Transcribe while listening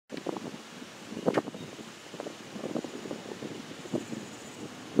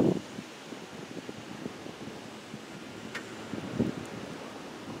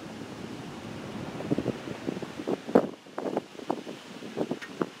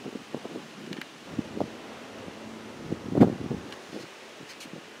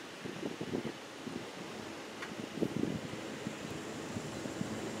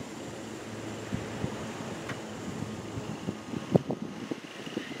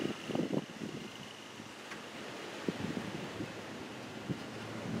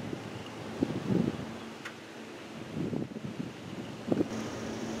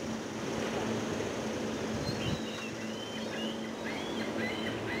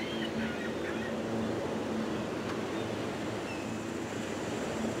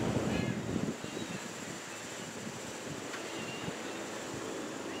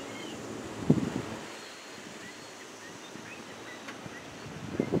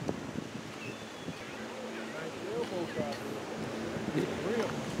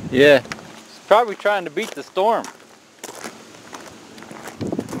Yeah, he's probably trying to beat the storm.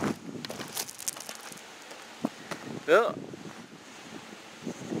 Well,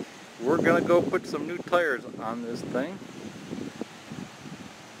 we're gonna go put some new tires on this thing.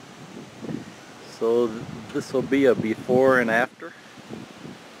 So this will be a before and after.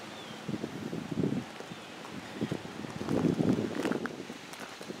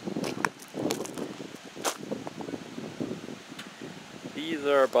 These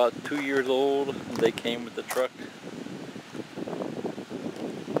are about 2 years old. They came with the truck.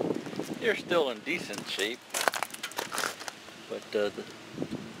 They're still in decent shape, but the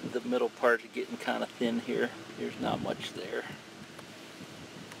middle part is getting kind of thin here. There's not much there.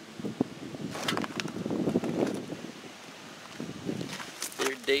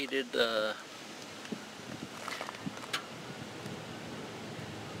 They're dated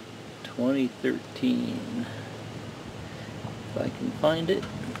 2013. If I can find it.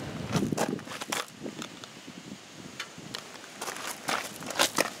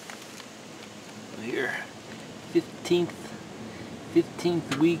 Here, 15th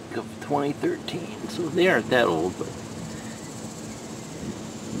week of 2013. So they aren't that old, but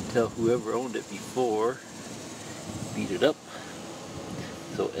you can tell whoever owned it before beat it up.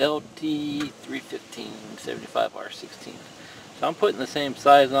 So LT 315 75R16. So I'm putting the same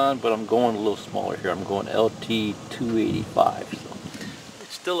size on, but I'm going a little smaller here. I'm going LT 285. So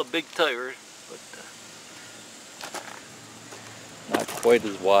it's still a big tire, but not quite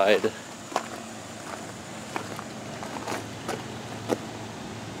as wide.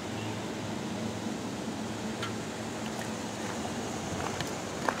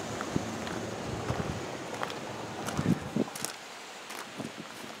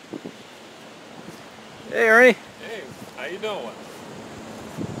 Hey Ernie. Hey, how you doing?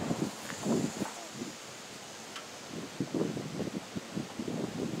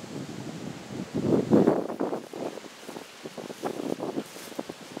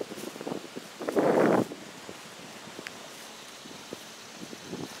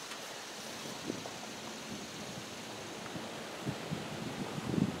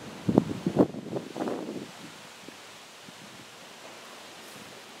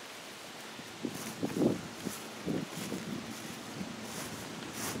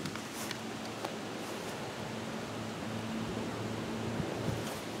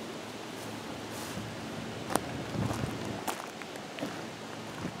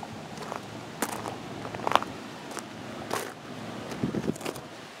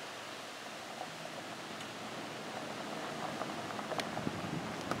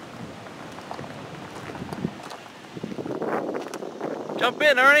 Jump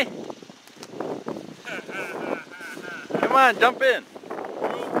in, Ernie. Come on, jump in.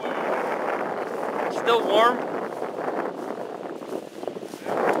 Still warm? I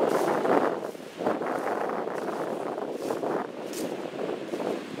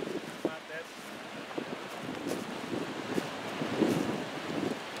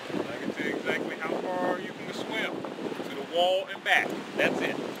can tell you exactly how far you can swim to the wall and back. That's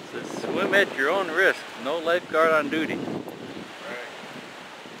it. So swim at your own risk. No lifeguard on duty.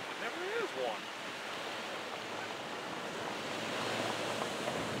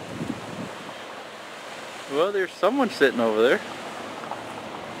 Well, there's someone sitting over there.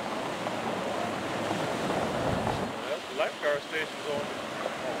 Well, the lifeguard station's on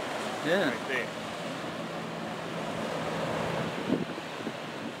Yeah. right there.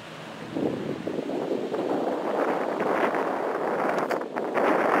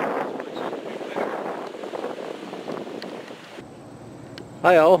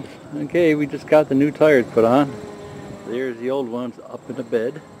 Hi all. Okay, we just got the new tires put on. There's the old ones up in the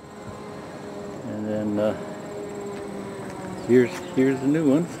bed. And then here's the new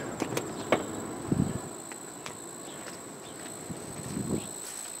ones.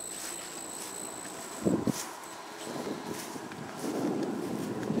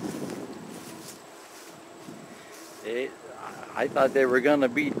 I thought they were gonna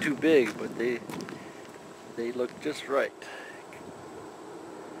be too big, but they look just right.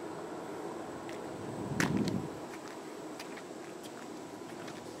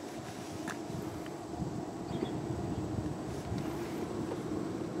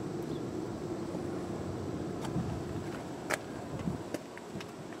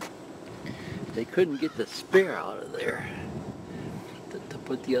 They couldn't get the spare out of there to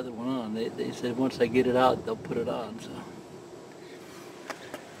put the other one on. They said once I get it out, they'll put it on. So.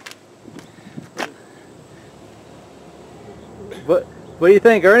 What do you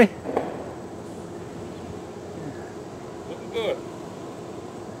think, Ernie? Looking good.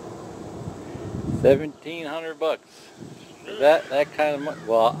 $1,700. that kind of money.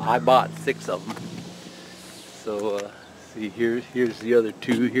 Well, I bought 6 of them. So see, here's the other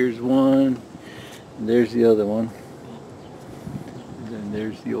 2. Here's one. And there's the other one. And then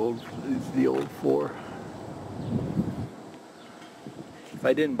there's the old 4. If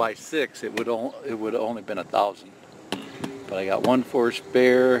I didn't buy 6, it would have only been 1,000. But I got 1 for a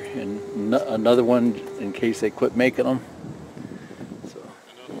spare and another one in case they quit making them. So.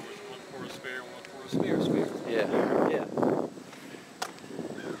 In other words, 1 for a spare, 1 for a spare. Yeah.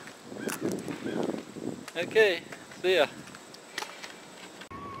 Okay, see ya.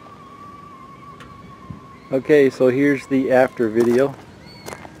 Okay, so here's the after video.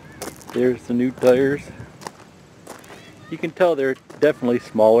 There's the new tires. You can tell they're definitely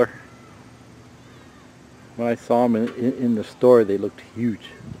smaller. When I saw them in the store, they looked huge.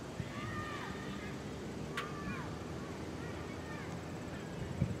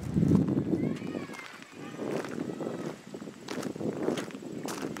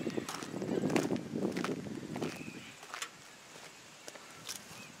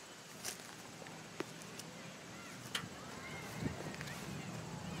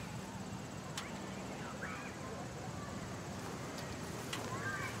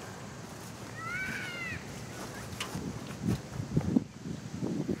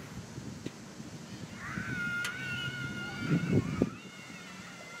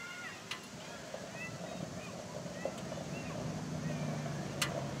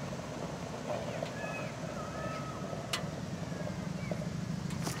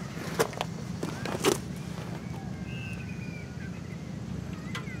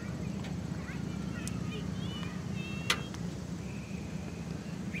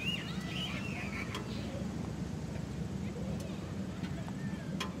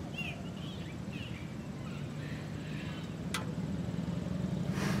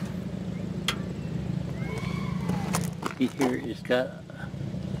 Here it's got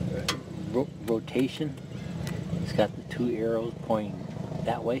rotation. It's got the 2 arrows pointing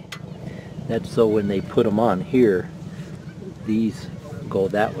that way. That's so when they put them on here, these go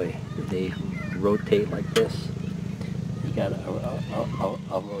that way. They rotate like this. You got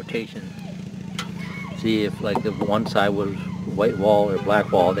a rotation. See, if like if one side was white wall or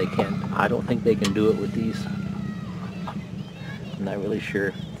black wall, they can't. I don't think they can do it with these. I'm not really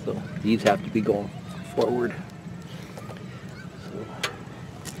sure. So these have to be going forward.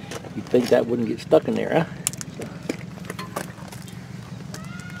 You'd think that wouldn't get stuck in there, huh?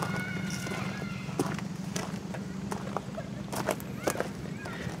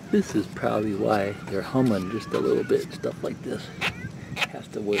 This is probably why they're humming just a little bit. Stuff like this has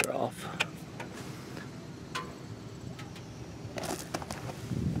to wear off.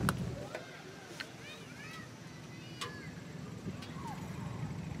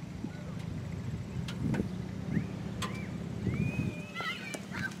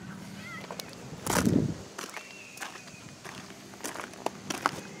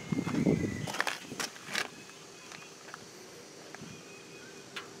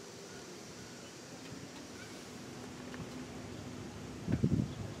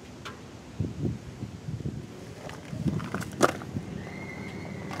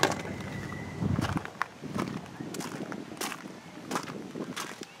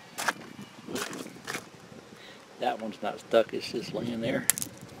 That one's not stuck, it's just laying there.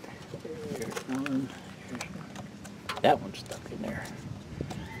 There's one. That one's stuck in there.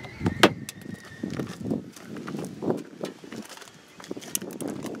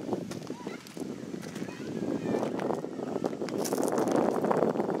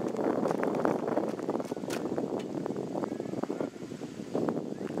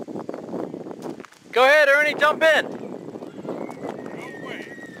 Go ahead, Ernie, jump in.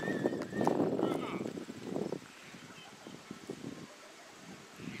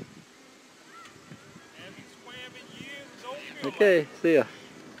 Okay, see ya.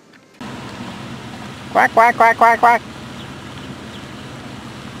 Quack, quack, quack, quack, quack.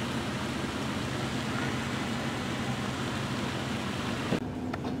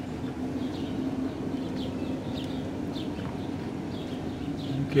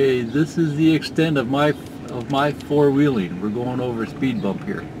 Okay, this is the extent of my four-wheeling. We're going over a speed bump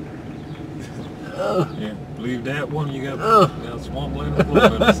here. Yeah, believe that one, you got swamp land of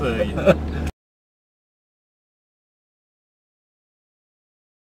blood to say.